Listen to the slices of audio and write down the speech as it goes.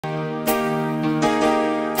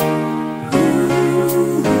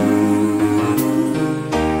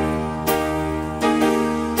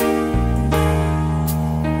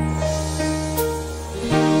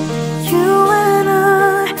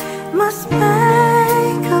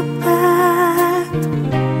pact.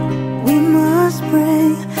 We must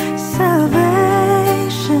bring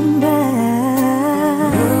salvation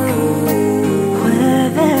back. Where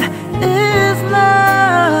there is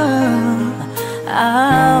love,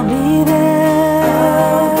 I'll be there.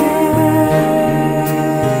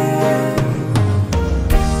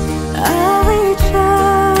 I'll reach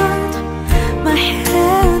out my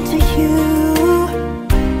hand to you.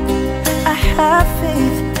 I have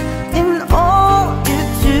faith in all you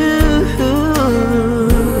do.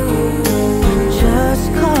 Just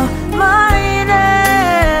call my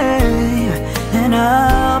name and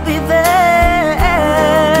I'll be there.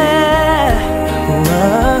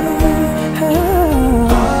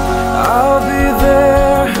 I'll be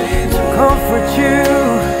there to comfort you,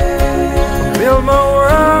 build my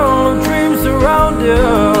world of dreams around you.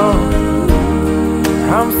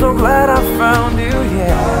 I'm so glad I found you,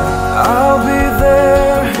 yeah. I'll be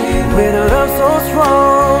there with a love so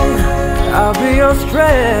strong. I'll be your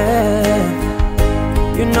strength.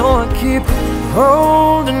 You know I keep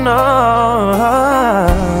holding on.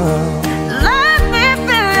 Let me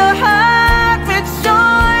fill your heart with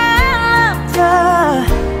joy and laughter.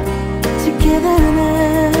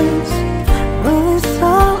 Togetherness will is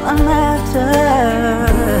all I'm after.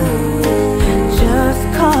 Just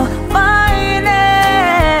call my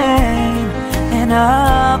name and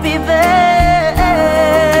I'll be there.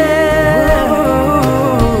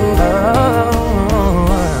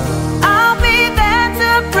 I'll be there to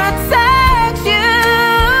protect you.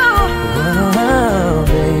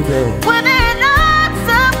 Baby, With an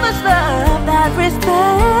unselfish love that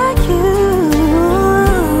respects you.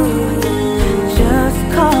 Just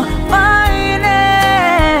call my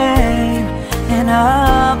name and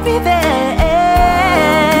I'll be there.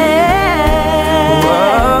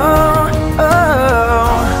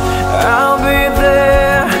 I'll be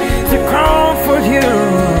there to comfort you,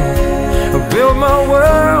 build my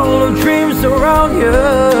world of dreams around you.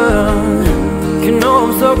 You know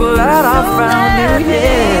I'm so glad I found you,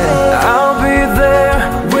 yeah. I'll be there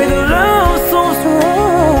with love so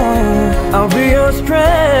strong. I'll be your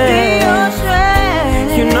strength. Be your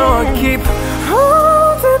strength. You know I keep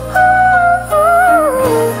holding on.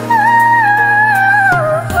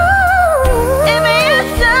 If you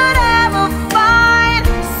should ever find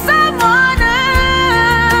someone new,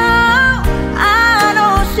 I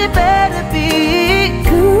know she better be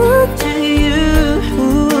good to you.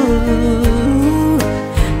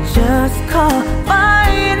 Just call my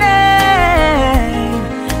name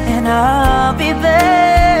and I'll be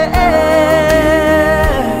there.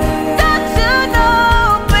 Don't you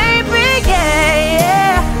know, baby, yeah,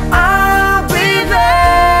 yeah, I'll be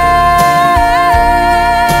there.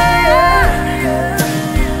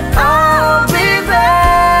 I'll be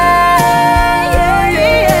there, yeah,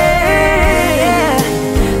 yeah, yeah.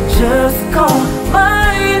 Just call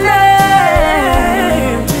my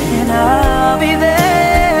name and I'll be there.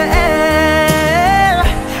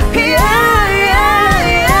 Yeah, yeah,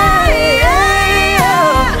 yeah,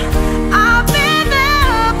 yeah. I'll be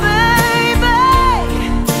there, baby.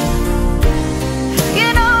 You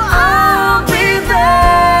know I'll be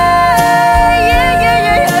there. Yeah, yeah,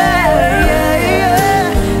 yeah, yeah, yeah.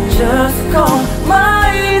 Just call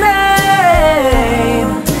my name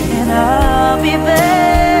and I'll be there.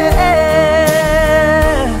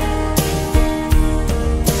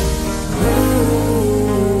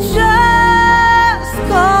 Just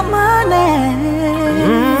call my name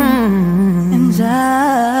and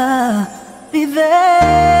I'll be there.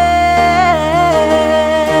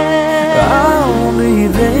 I'll be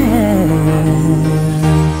there.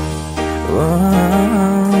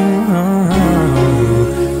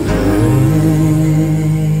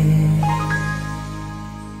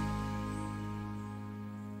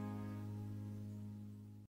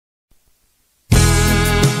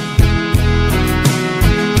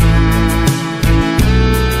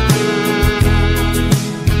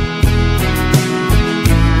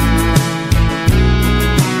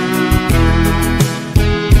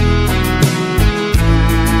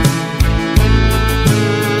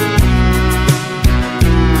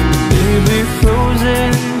 Baby,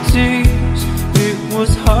 frozen tears, it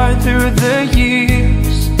was hard through the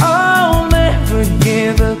years. I'll never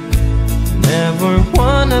give up, never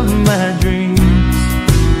one of my dreams.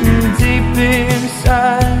 Deep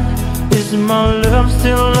inside, is my love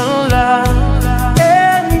still alive?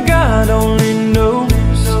 And God only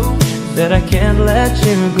knows that I can't let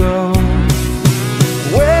you go.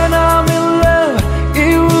 When I'm in love,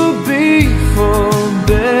 it will be for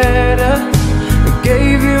better. I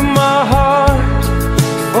gave you my heart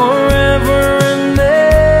forever and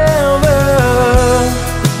ever.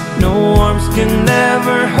 No, I'm arms can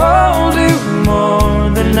never hold you more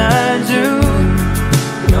than I do.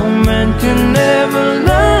 No man can ever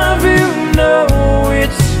love you, no,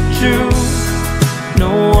 it's true.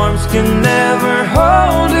 No arms can never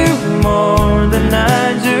hold you more than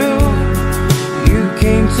I do. You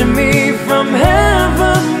came to me from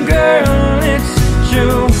heaven, girl, it's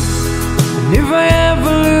true. And if I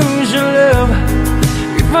ever lose your love,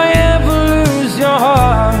 if I ever lose your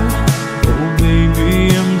heart, oh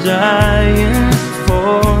baby, I'm dying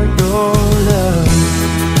for your love.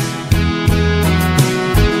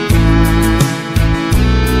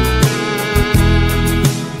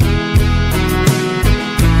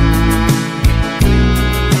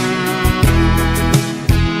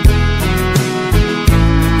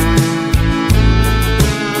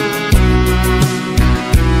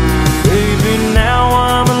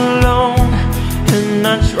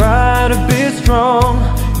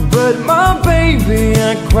 But my baby,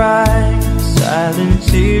 I cry silent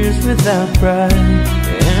tears without pride,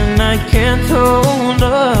 and I can't hold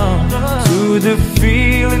on to the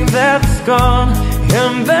feeling that's gone.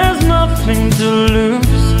 And there's nothing to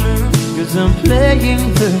lose, 'cause I'm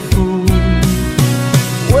playing the fool.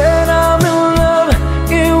 When I'm in love,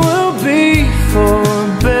 it will be for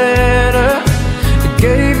better. I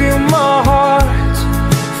gave you my heart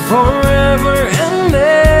forever and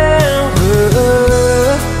ever.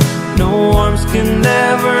 No arms can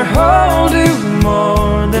never hold you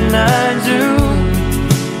more than I do.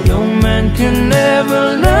 No man can ever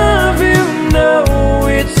love you, no,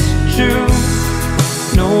 it's true.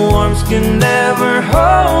 No arms can never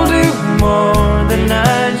hold you more than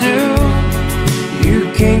I do. You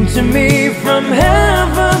came to me from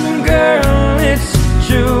heaven, girl, it's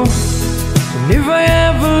true. And if I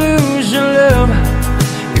ever lose your love,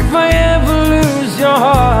 if I ever lose your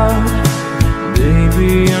heart,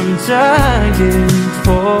 baby, I'm dying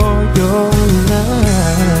for your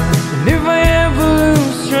love. And if I ever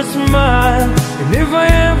lose your smile, and if I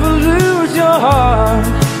ever lose your heart,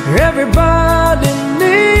 everybody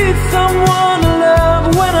needs someone to love.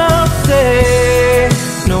 When I say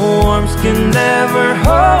no arms can never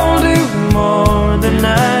hold you more than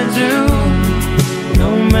I do. No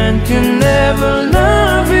man can never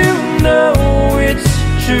love you, no, it's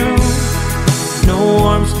true. No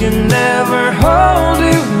arms can never hold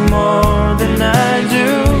you more than I do.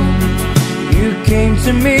 You came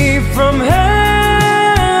to me from heaven,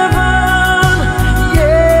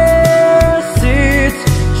 yes, it's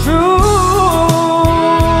true.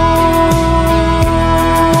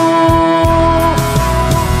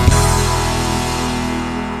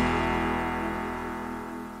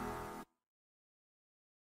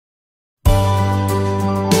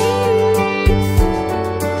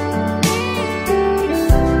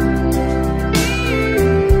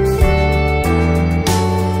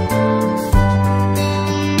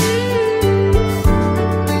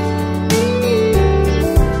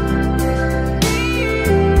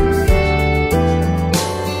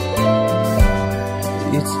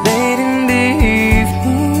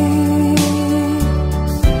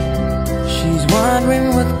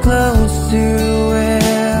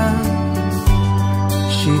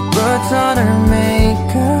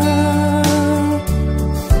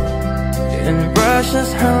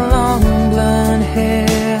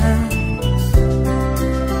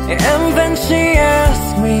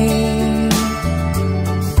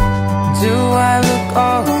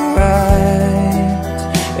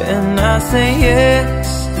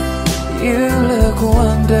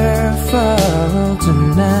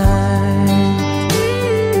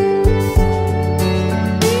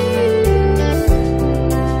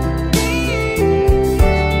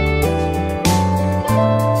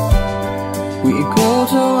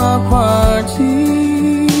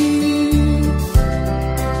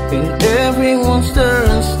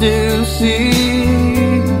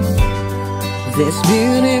 This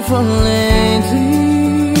beautiful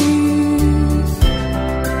lady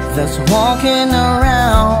that's walking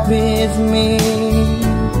around with me.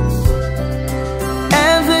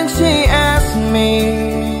 And then she asked me,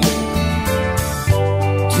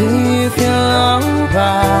 do you feel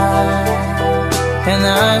alright? And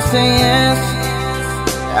I say yes,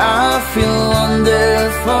 I feel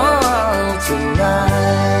wonderful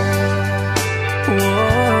tonight. Whoa.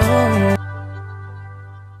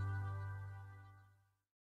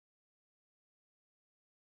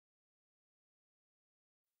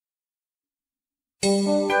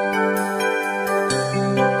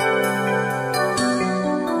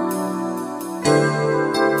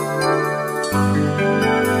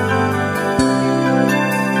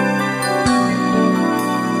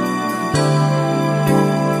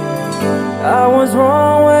 I was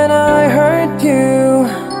wrong when I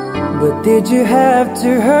Did you have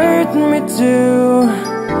to hurt me too?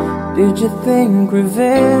 Did you think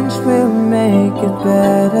revenge will make it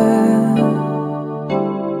better?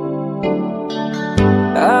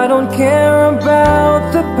 I don't care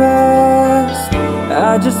about the past,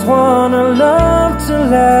 I just want our love to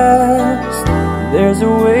last. There's a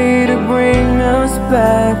way to bring us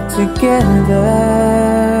back together.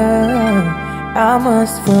 I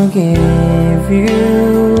must forgive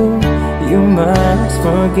you, you must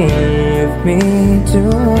forgive me too.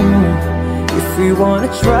 If we wanna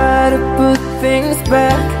try to put things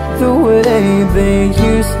back the way they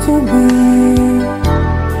used to be,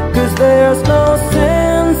 'cause there's no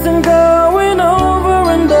sense in going over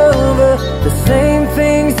and over the same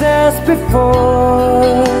things as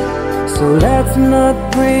before. So let's not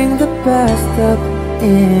bring the past up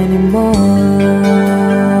anymore.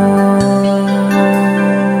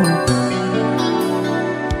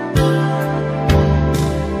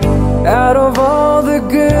 Out of all the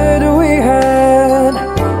good we had,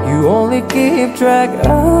 you only keep track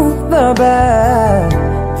of the bad.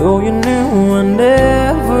 Though you knew I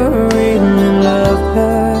never really loved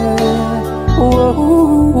her. Whoa,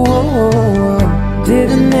 whoa.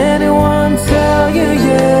 Didn't anyone tell you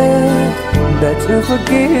yet that to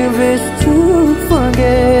forgive is to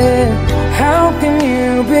forget? How can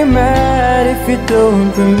you be mad if you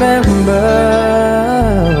don't remember?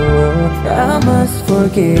 I must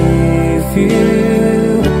forgive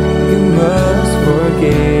you, you must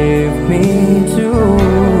forgive me too.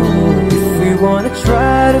 If we wanna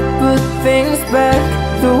try to put things back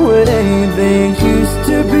the way they used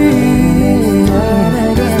to be,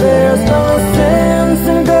 'cause there's no sense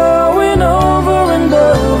in going over and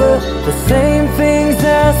over the same things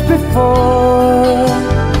as before.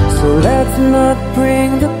 So let's not bring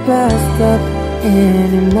the past up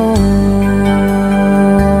anymore.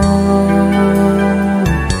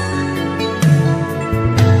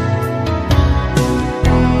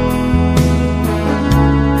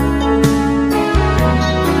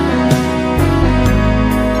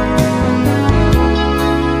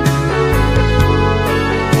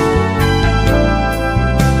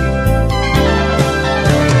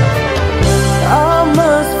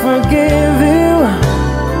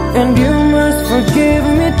 And you must forgive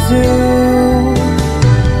me too.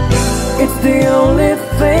 It's the only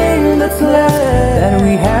thing that's left that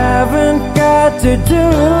we haven't got to do.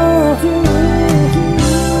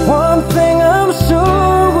 One thing I'm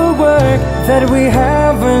sure will work that we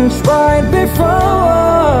haven't tried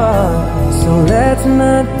before. So let's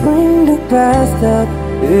not bring the past up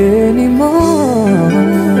anymore.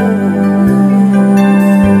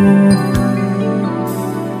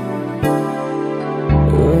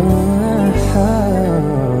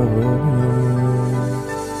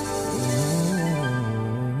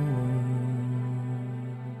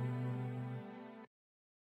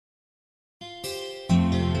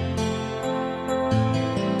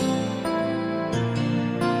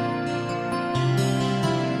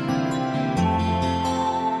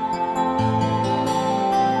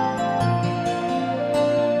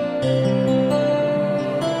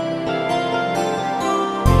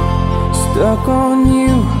 Stuck on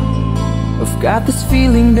you, I've got this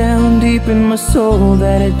feeling down deep in my soul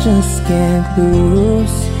that I just can't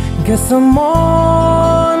lose. Guess I'm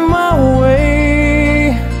on my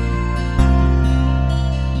way.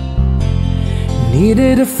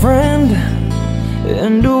 Needed a friend,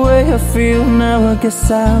 and the way I feel now, I guess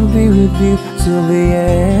I'll be with you till the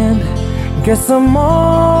end. Guess I'm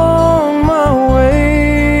on my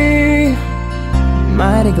way.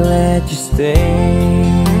 Mighty glad you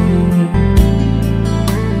stayed.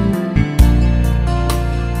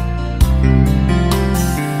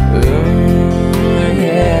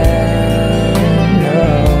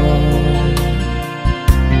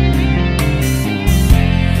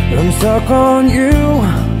 I'm stuck on you,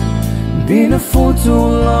 been a fool too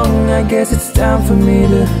long. I guess it's time for me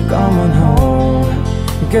to come on home.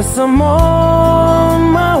 Guess I'm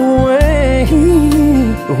on my way.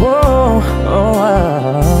 Whoa,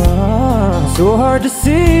 so hard to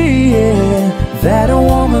see, yeah, that a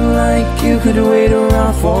woman like you could wait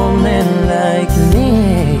around for a man like me.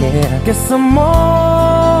 Yeah. Guess I'm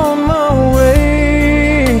on my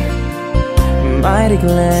way. Mighty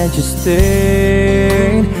glad you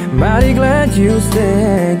stayed. Mighty glad you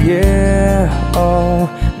stayed, yeah. Oh,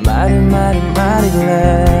 mighty, mighty, mighty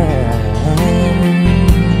glad.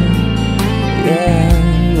 Yeah,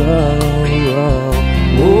 oh, oh,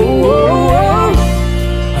 oh, oh, oh.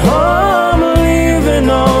 I'm leaving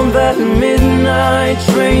on that midnight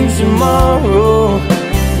train tomorrow,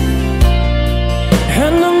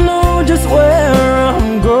 and I know just where I'm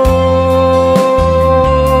going.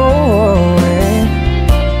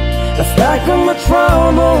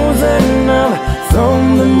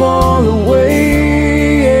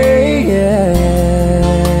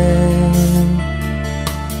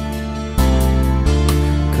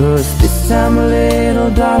 'Cause this time, little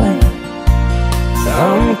darling,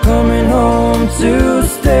 I'm coming home to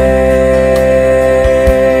stay.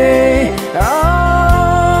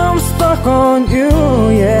 I'm stuck on you,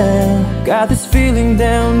 yeah. Got this feeling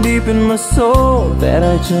down deep in my soul that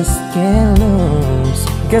I just can't lose.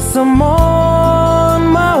 Guess I'm on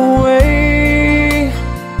my way.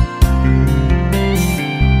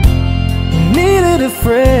 Needed a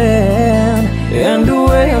friend, and the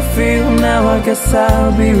way I feel now, I guess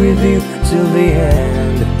I'll be with you till the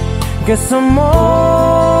end. Guess I'm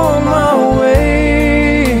on my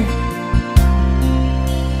way.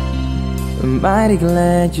 I'm mighty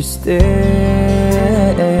glad you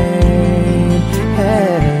stayed.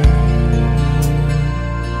 Hey.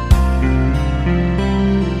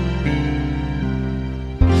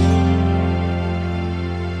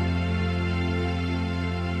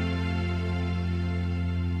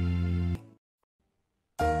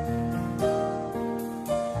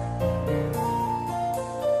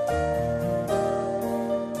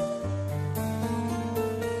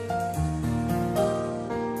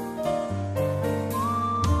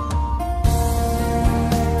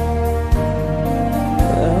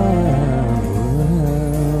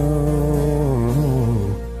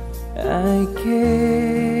 I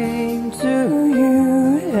came to you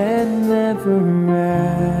and never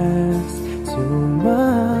asked too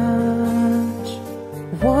much,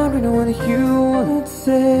 wondering what you would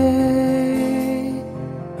say,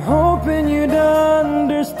 hoping you'd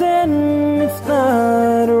understand it's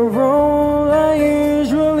not a role I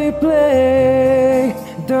usually play.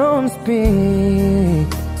 Don't speak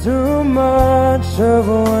too much of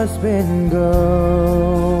what's been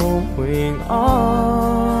going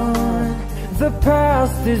on. The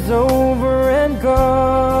past is over and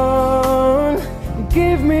gone.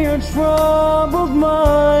 Give me your troubled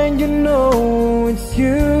mind, you know it's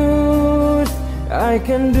used. I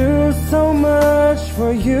can do so much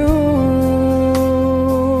for you.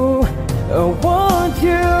 I want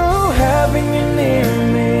you having you near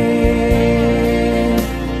me,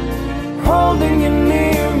 holding you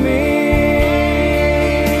near me.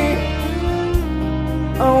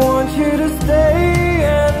 I want you to stay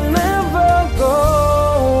and never go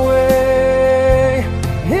away.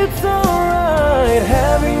 It's alright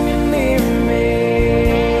having you near me,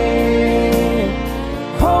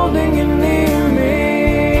 holding you near me.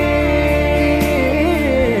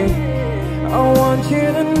 I want you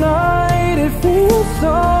tonight, it feels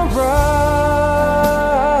alright,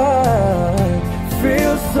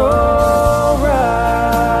 feels alright.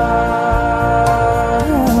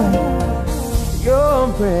 You're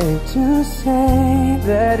brave to say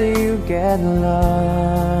that you get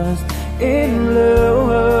lost in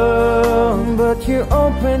love, but you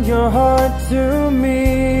opened your heart to me.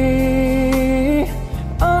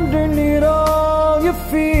 Underneath all you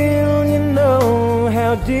feel, you know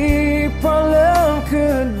how deep our love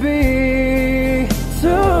could be.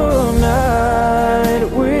 Tonight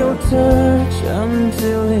we'll touch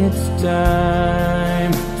until it's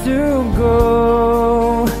time to go.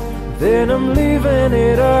 Then I'm leaving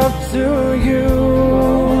it up to you.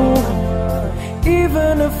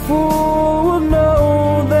 Even a fool will know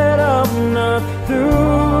that I'm not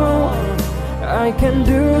through. I can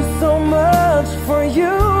do so much for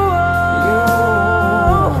you.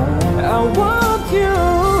 I want you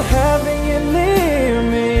having you near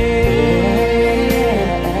me,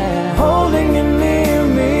 holding you near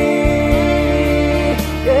me.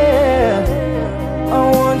 Yeah, I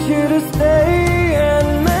want you to stay and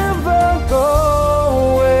never go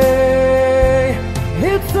away.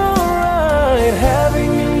 It's alright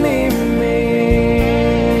having you near me,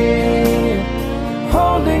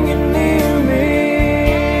 holding you near me.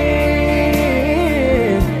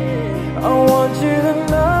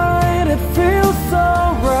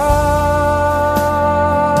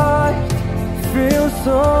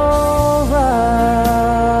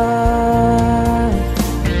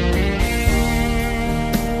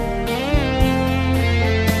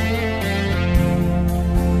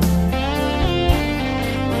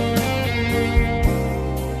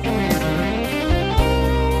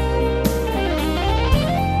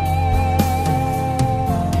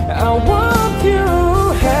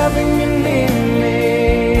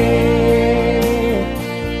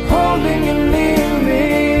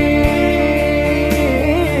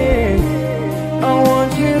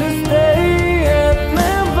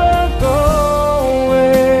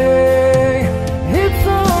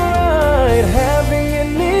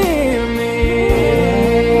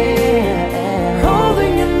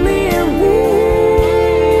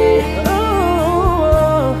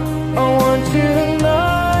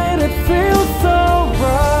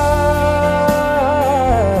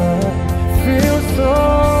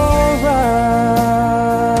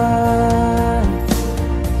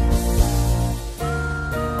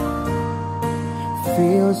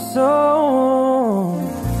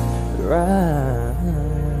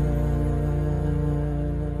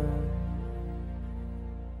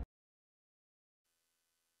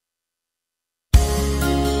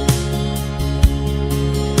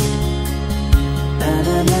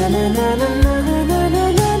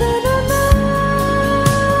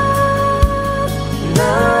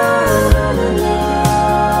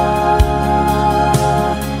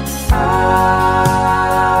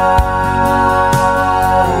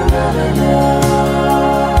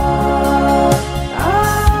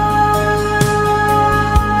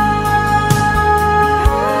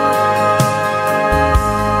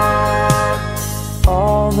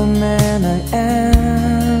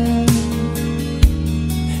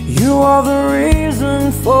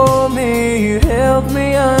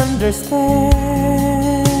 me understand.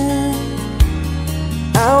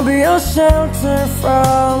 I'll be your shelter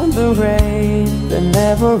from the rain that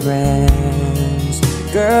never ends.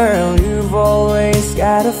 Girl, you've always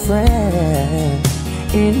got a friend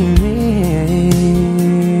in me.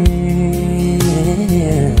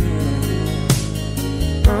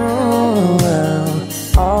 Oh, well,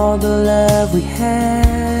 all the love we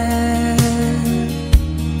had,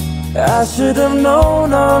 I should have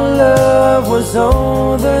known our love was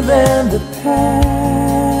older than the past.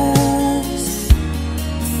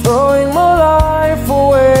 Throwing my life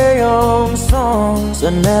away on songs I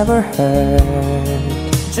never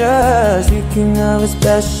heard, just thinking of a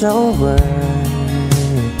special word.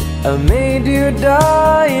 I made you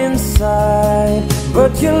die inside,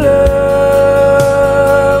 but you love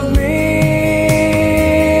me.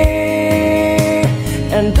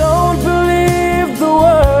 And don't believe the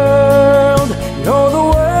world, no, the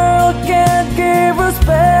world can't give us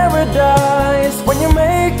paradise. When you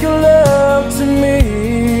make your love to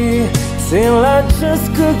me, till I just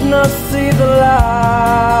could not see the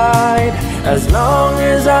light. As long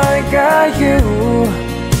as I got you,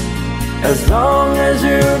 as long as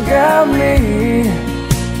you got me,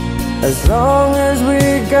 as long as we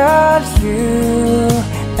got you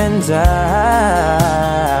and I.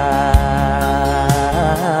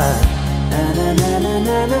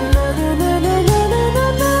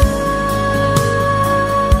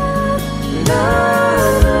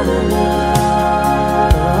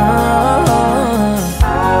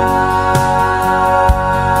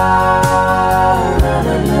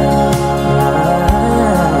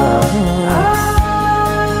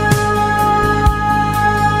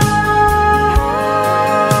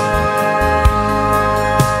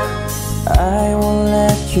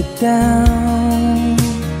 You down.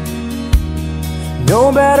 No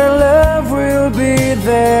better love will be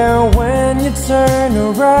there when you turn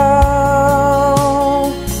around.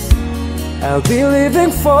 I'll be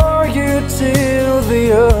living for you till the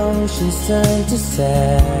oceans turn to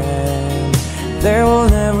sand. There will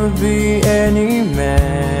never be any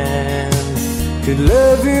man could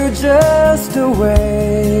love you just the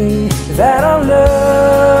way that I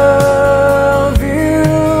love you.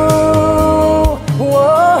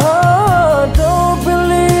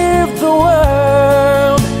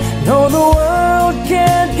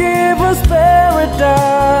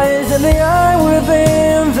 In the eye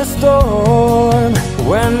within the storm,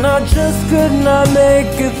 when I just could not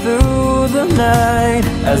make it through the night.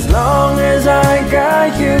 As long as I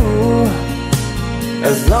got you,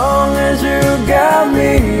 as long as you got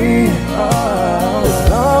me, as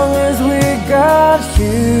long as we got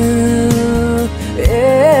you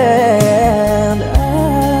and I,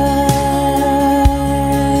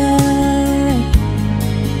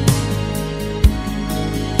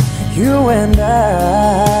 you and I.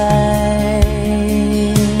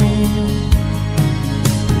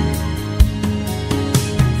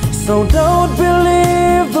 So don't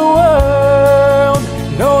believe the world,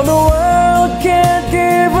 no, the world can't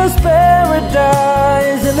give us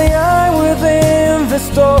paradise. In the eye within the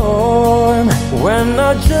storm, when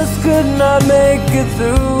I just could not make it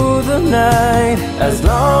through the night. As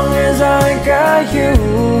long as I got you,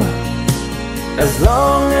 as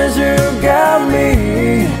long as you got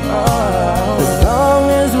me, as long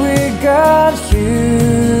as